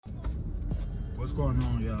What's going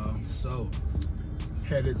on, y'all? So,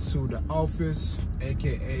 headed to the office,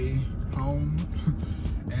 aka home,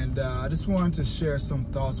 and I just wanted to share some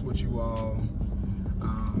thoughts with you all.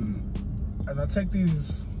 As I take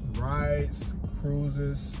these rides,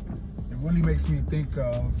 cruises, it really makes me think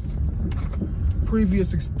of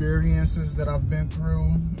previous experiences that I've been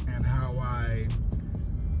through and how I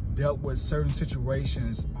dealt with certain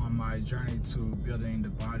situations on my journey to building the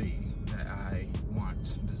body that I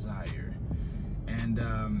want, desire. And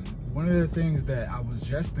one of the things that I was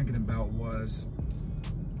just thinking about was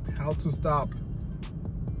how to stop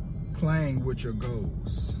playing with your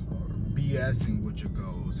goals or BSing with your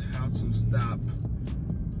goals, how to stop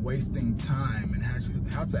wasting time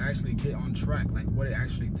and how to actually get on track, like what it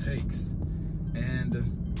actually takes. And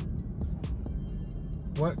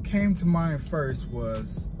what came to mind first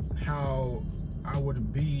was how I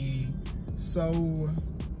would be so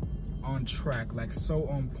on track, like so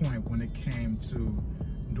on point when it came to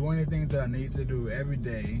doing the things that I need to do every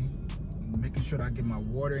day, making sure that I get my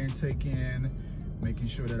water intake in, making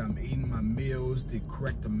sure that I'm eating my meals the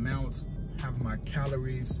correct amount, having my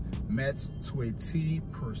calories met to a T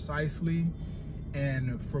precisely.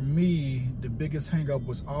 And for me, the biggest hang up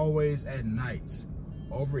was always at night,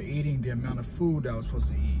 overeating the amount of food that I was supposed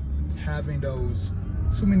to eat, having those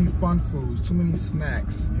too many fun foods, too many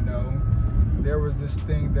snacks, you know. There was this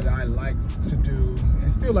thing that I liked to do,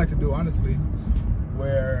 and still like to do, honestly,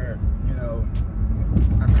 where, you know,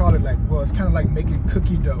 I call it like, well, it's kind of like making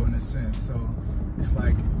cookie dough in a sense. So it's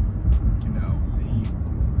like, you know,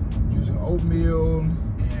 using oatmeal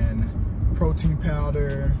and protein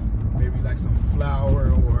powder, maybe like some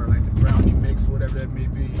flour or like the brownie mix or whatever that may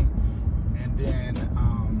be, and then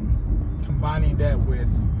combining that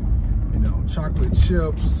with, you know, chocolate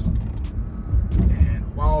chips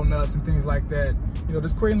and walnuts and things like that, you know,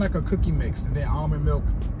 just creating like a cookie mix, and then almond milk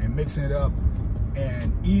and mixing it up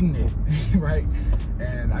and eating it, right?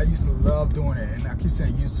 And I used to love doing it, and I keep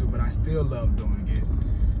saying used to, but I still love doing it.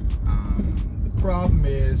 The problem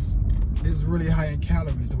is it's really high in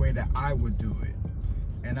calories the way that I would do it,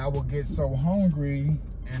 and I would get so hungry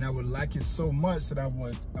and I would like it so much that I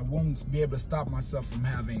won't be able to stop myself from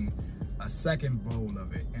having a second bowl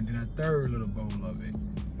of it and then a third little bowl of it.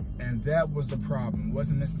 And that was the problem. It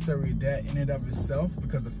wasn't necessarily that in and of itself,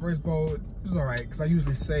 because the first bowl was all right, because I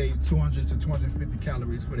usually save 200 to 250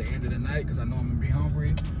 calories for the end of the night because I know I'm gonna be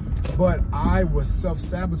hungry. But I was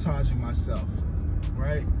self-sabotaging myself,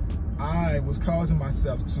 right? I was causing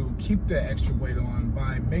myself to keep that extra weight on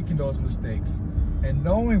by making those mistakes and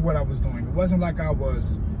knowing what I was doing. It wasn't like I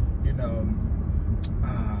was, you know,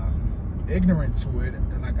 ignorant to it.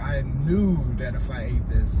 Like, I knew that if I ate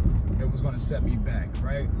this, it was going to set me back,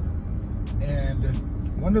 right? And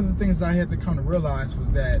one of the things I had to come to realize was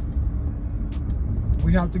that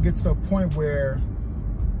we have to get to a point where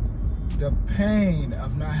the pain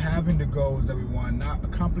of not having the goals that we want, not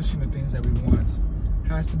accomplishing the things that we want,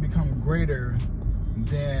 has to become greater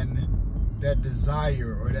than that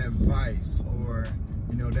desire or that vice or,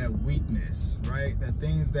 you know, that weakness, right? That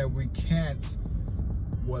things that we can't,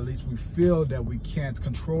 or at least we feel that we can't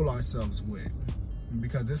control ourselves with.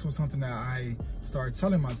 Because this was something that I started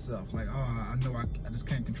telling myself, like, oh, I know I just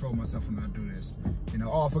can't control myself when I do this. You know,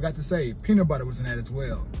 oh, I forgot to say, peanut butter was in that as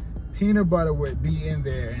well. Peanut butter would be in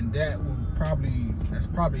there, and that's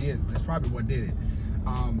probably it. That's probably what did it.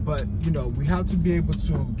 But, you know, we have to be able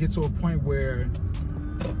to get to a point where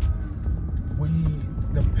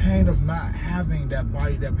the pain of not having that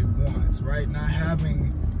body that we want, right? Not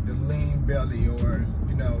having the lean belly, or,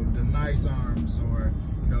 you know, the nice arms, or,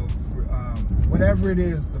 you know, whatever it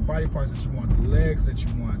is, the body parts that you want, the legs that you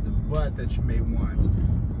want, the butt that you may want.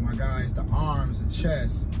 For my guys, the arms, the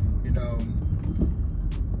chest, you know,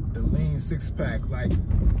 the lean six-pack. Like,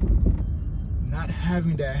 not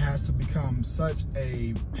having that has to become such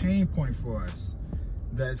a pain point for us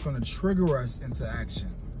that it's going to trigger us into action.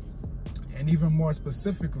 And even more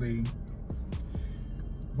specifically,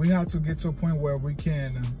 we have to get to a point where we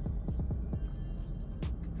can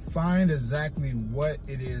find exactly what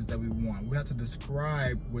it is that we want. We have to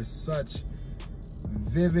describe with such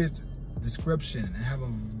vivid description and have a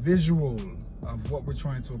visual of what we're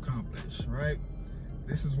trying to accomplish, right?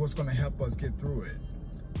 This is what's going to help us get through it.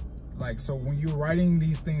 Like, so when you're writing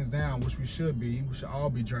these things down, which we should all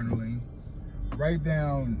be journaling, write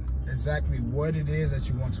down exactly what it is that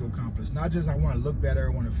you want to accomplish. Not just I want to look better,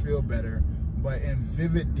 I want to feel better, but in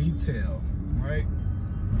vivid detail, right?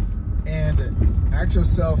 And ask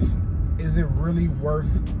yourself, is it really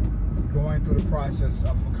worth going through the process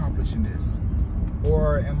of accomplishing this?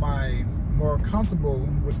 Or am I more comfortable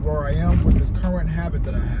with where I am with this current habit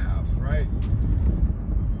that I have, right?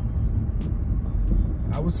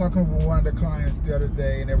 was talking with one of the clients the other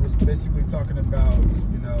day, and they was basically talking about,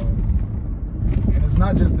 you know, and it's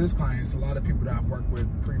not just this client, it's a lot of people that I've worked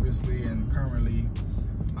with previously and currently,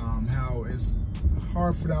 how it's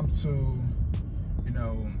hard for them to, you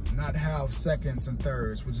know, not have seconds and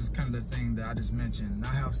thirds, which is kind of the thing that I just mentioned.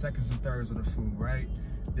 Not have seconds and thirds of the food, right?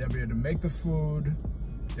 They'll be able to make the food,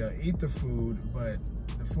 they'll eat the food, but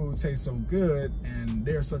the food tastes so good, and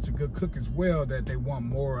they're such a good cook as well that they want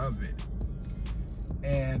more of it.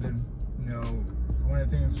 And, you know, one of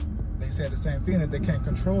the things, they said the same thing, that they can't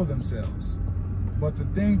control themselves. But the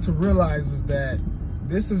thing to realize is that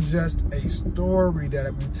this is just a story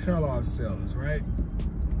that we tell ourselves, right?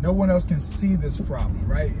 No one else can see this problem,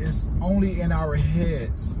 right? It's only in our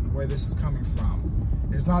heads where this is coming from.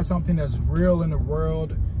 It's not something that's real in the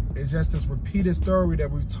world. It's just this repeated story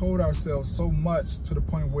that we've told ourselves so much to the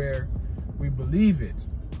point where we believe it.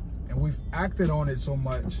 And we've acted on it so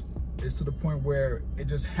much, it's to the point where it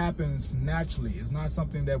just happens naturally. It's not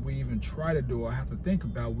something that we even try to do or have to think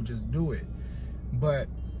about, we just do it. But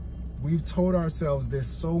we've told ourselves this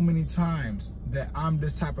so many times that I'm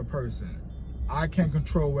this type of person. I can't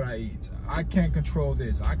control what I eat. I can't control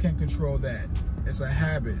this. I can't control that. It's a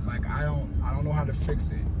habit. Like I don't know how to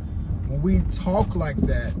fix it. When we talk like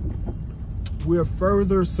that, we're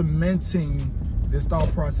further cementing this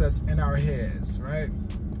thought process in our heads, right?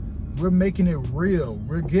 We're making it real.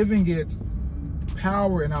 We're giving it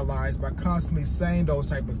power in our lives by constantly saying those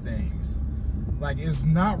type of things. Like, it's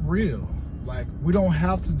not real. Like, we don't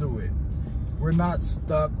have to do it. We're not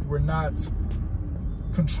stuck. We're not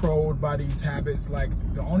controlled by these habits. Like,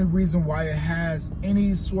 the only reason why it has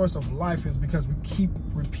any source of life is because we keep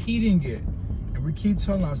repeating it, and we keep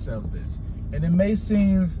telling ourselves this. And it may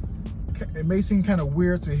seem kind of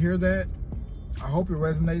weird to hear that. I hope it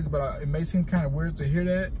resonates, but it may seem kind of weird to hear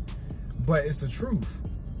that, but it's the truth.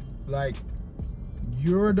 Like,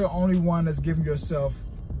 you're the only one that's giving yourself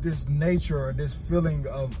this nature or this feeling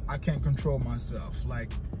of, I can't control myself.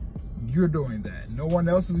 Like, you're doing that. No one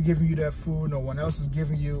else is giving you that food. No one else is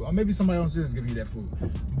giving you, or maybe somebody else is giving you that food,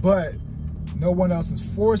 but no one else is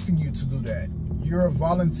forcing you to do that. You're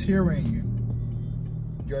volunteering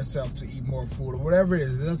yourself to eat more food, or whatever it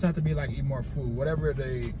is. It doesn't have to be like eat more food, whatever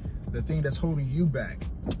the thing that's holding you back,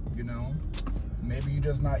 you know. Maybe you're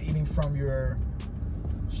just not eating from your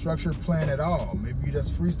structured plan at all. Maybe you're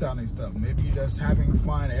just freestyling stuff. Maybe you're just having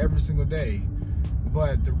fun every single day.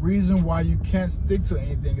 But the reason why you can't stick to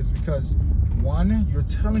anything is because, one, you're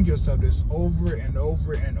telling yourself this over and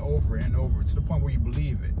over and over and over to the point where you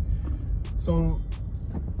believe it. So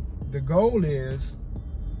the goal is,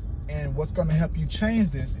 and what's going to help you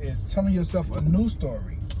change this, is telling yourself a new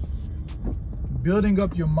story, building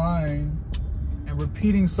up your mind and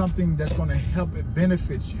repeating something that's going to help it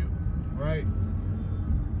benefit you, right?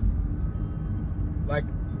 Like,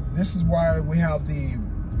 this is why we have the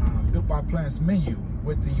Built by Plants menu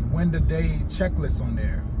with the win the day checklist on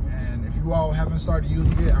there. And if you all haven't started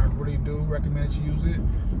using it, I really do recommend that you use it.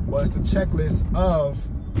 But it's the checklist of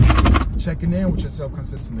checking in with yourself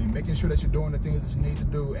consistently, making sure that you're doing the things that you need to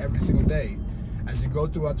do every single day. As you go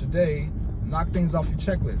throughout your day, knock things off your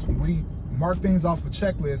checklist. When we mark things off a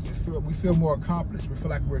checklist, we feel more accomplished. We feel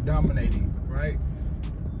like we're dominating, right?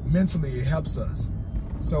 Mentally, it helps us.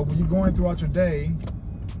 So when you're going throughout your day,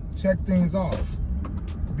 check things off.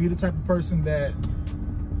 Be the type of person that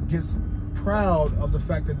gets proud of the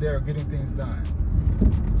fact that they're getting things done.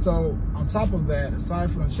 So on top of that, aside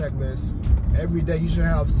from the checklist, every day you should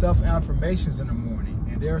have self-affirmations in the morning.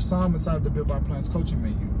 And there are some inside of the Built by Plants coaching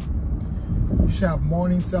menu. You should have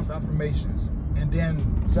morning self-affirmations, and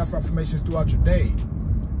then self-affirmations throughout your day,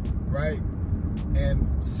 right? And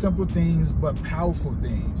simple things, but powerful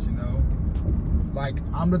things, you know? Like,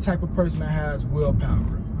 I'm the type of person that has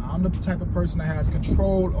willpower. I'm the type of person that has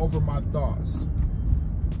control over my thoughts.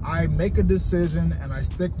 I make a decision and I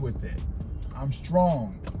stick with it. I'm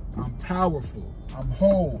strong, I'm powerful, I'm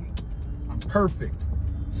whole, I'm perfect.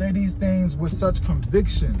 Say these things with such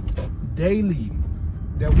conviction daily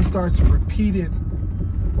that we start to repeat it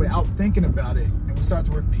without thinking about it, and we start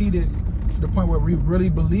to repeat it to the point where we really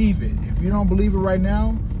believe it. If you don't believe it right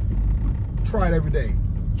now, try it every day.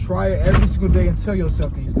 Try it every single day and tell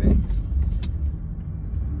yourself these things.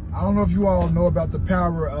 I don't know if you all know about the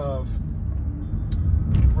power of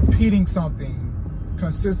repeating something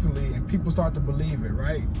consistently and people start to believe it,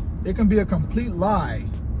 right? It can be a complete lie,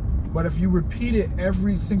 but if you repeat it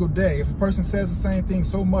every single day, if a person says the same thing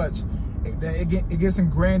so much, it gets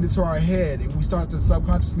ingrained into our head and we start to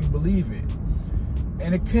subconsciously believe it.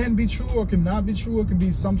 And it can be true or cannot be true. It can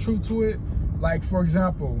be some truth to it. Like, for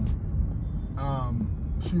example, I'm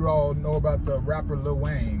sure you all know about the rapper Lil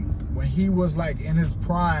Wayne. when he was like in his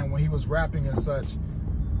prime, when he was rapping and such,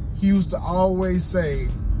 he used to always say,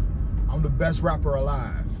 I'm the best rapper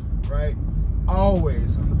alive, right?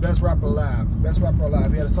 Always, I'm the best rapper alive, best rapper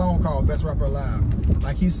alive. He had a song called Best Rapper Alive.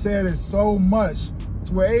 Like, he said it so much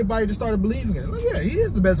to where everybody just started believing it. Like, yeah, he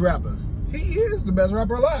is the best rapper. He is the best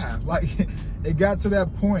rapper alive. Like, it got to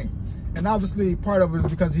that point. And obviously part of it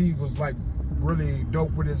is because he was like really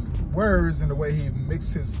dope with his words and the way he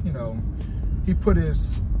mixed his, you know, he put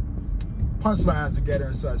his punchlines together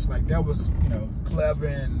and such. Like, that was, you know, clever,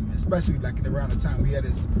 and especially like around the time he had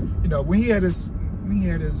his, you know, when he had his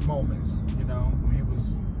moments, you know, when he was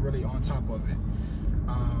really on top of it.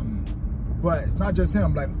 But it's not just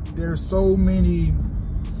him. Like, there's so many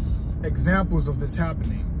examples of this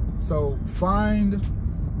happening. So find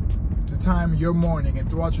the time in your morning and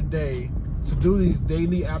throughout your day to do these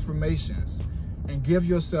daily affirmations and give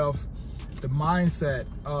yourself the mindset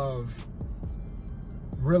of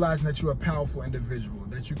realizing that you're a powerful individual,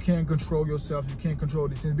 that you can control yourself, you can control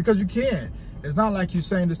these things, because you can. It's not like you're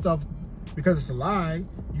saying this stuff because it's a lie.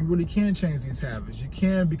 You really can change these habits. You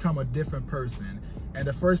can become a different person. And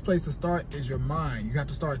the first place to start is your mind. You have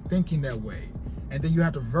to start thinking that way. And then you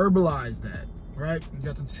have to verbalize that, right? You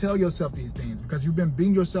have to tell yourself these things, because you've been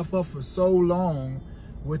beating yourself up for so long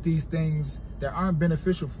with these things that aren't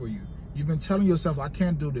beneficial for you. You've been telling yourself, I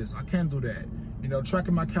can't do this, I can't do that. You know,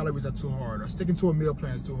 tracking my calories are too hard, or sticking to a meal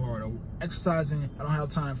plan is too hard, or exercising, I don't have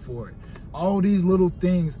time for it. All these little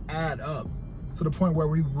things add up to the point where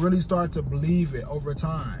we really start to believe it over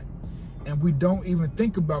time. And we don't even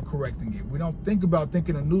think about correcting it. We don't think about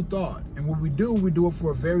thinking a new thought. And when we do it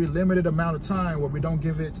for a very limited amount of time, where we don't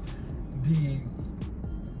give it the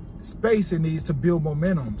space it needs to build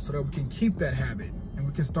momentum, so that we can keep that habit and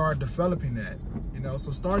we can start developing that. You know,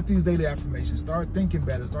 so start these daily affirmations, start thinking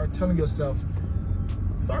better, start telling yourself,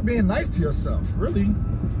 start being nice to yourself, really.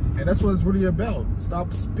 And that's what it's really about.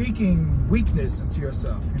 Stop speaking weakness into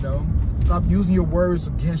yourself, you know. Stop using your words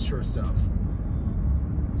against yourself.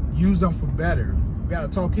 Use them for better. You gotta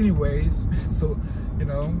talk anyways. So, you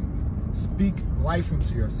know, speak life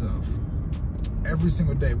into yourself every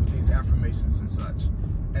single day with these affirmations and such.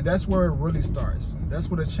 And that's where it really starts. That's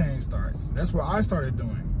where the change starts. That's what I started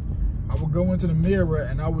doing. I would go into the mirror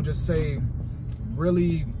and I would just say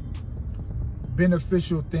really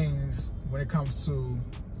beneficial things when it comes to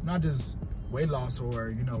not just weight loss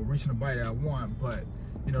or, you know, reaching the body that I want, but,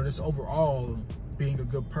 you know, just overall being a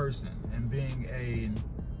good person and being a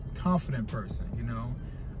confident person. You know,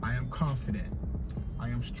 I am confident, I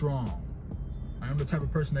am strong, I am the type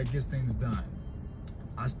of person that gets things done,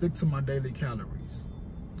 I stick to my daily calories,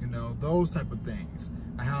 you know, those type of things.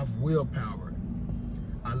 I have willpower,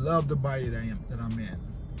 I love the body that I'm in.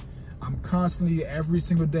 I'm constantly, every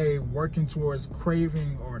single day, working towards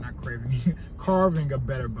carving a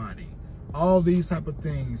better body. All these type of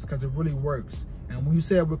things, because it really works. And when you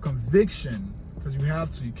say it with conviction, because you have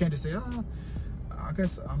to, you can't just say, oh, I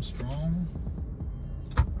guess I'm strong,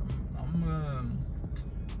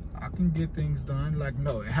 I can get things done. Like,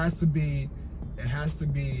 no, it has to be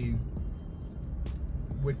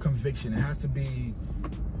with conviction. It has to be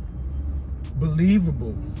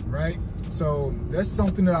believable, right? So that's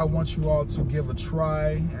something that I want you all to give a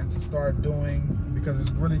try and to start doing, because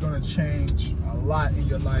it's really going to change a lot in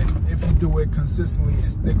your life if you do it consistently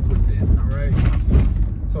and stick with it. All right,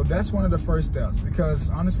 so that's one of the first steps,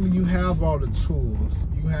 because honestly, you have all the tools,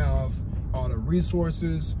 you have all the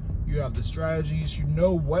resources, you have the strategies, you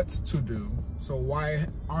know what to do. So why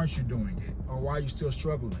aren't you doing it, or why are you still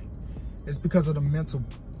struggling? It's because of the mental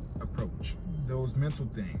approach, those mental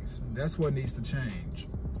things. That's what needs to change.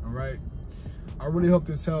 All right, I really hope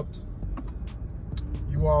this helped.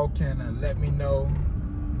 You all can let me know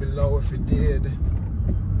below if it did,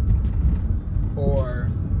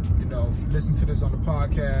 or, you know, if you listen to this on the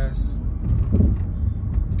podcast,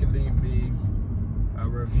 you can leave me a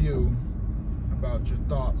review about your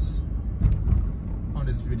thoughts on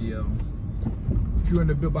this video. If you're in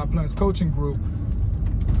the Built by Plants coaching group,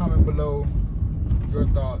 comment below your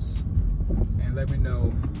thoughts and let me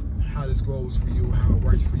know how this goes for you, how it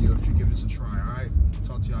works for you if you give this a try. All right,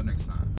 talk to y'all next time.